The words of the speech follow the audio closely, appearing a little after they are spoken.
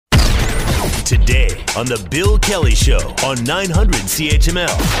today on The Bill Kelly Show on 900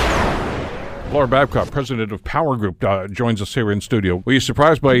 CHML. Laura Babcock, president of Power Group, joins us here in studio. Were you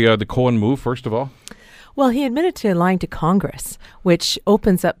surprised by the Cohen move, first of all? Well, he admitted to lying to Congress, which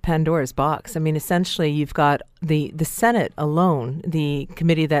opens up Pandora's box. I mean, essentially, you've got the Senate alone, the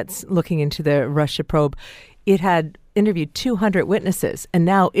committee that's looking into the Russia probe. It had interviewed 200 witnesses, and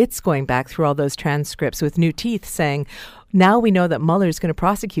now it's going back through all those transcripts with new teeth saying, now we know that Mueller is going to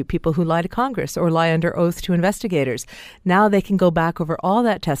prosecute people who lie to Congress or lie under oath to investigators. Now they can go back over all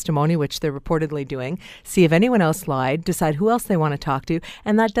that testimony, which they're reportedly doing, see if anyone else lied, decide who else they want to talk to.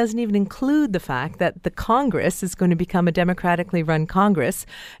 And that doesn't even include the fact that the Congress is going to become a democratically run Congress.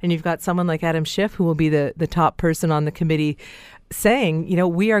 And you've got someone like Adam Schiff, who will be the top person on the committee, saying, you know,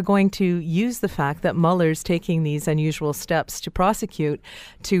 we are going to use the fact that Mueller's taking these unusual steps to prosecute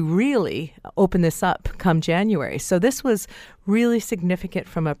to really open this up come January. So this was really significant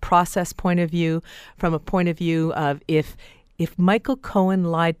from a process point of view, from a point of view of if Michael Cohen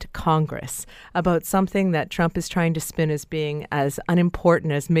lied to Congress about something that Trump is trying to spin as being as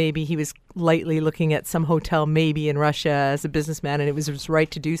unimportant as maybe he was lightly looking at some hotel maybe in Russia as a businessman and it was his right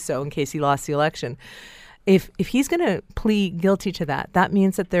to do so in case he lost the election. If he's going to plead guilty to that, that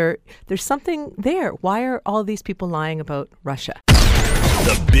means that there's something there. Why are all these people lying about Russia?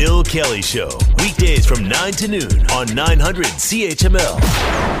 The Bill Kelly Show, weekdays from 9 to noon on 900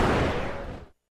 CHML.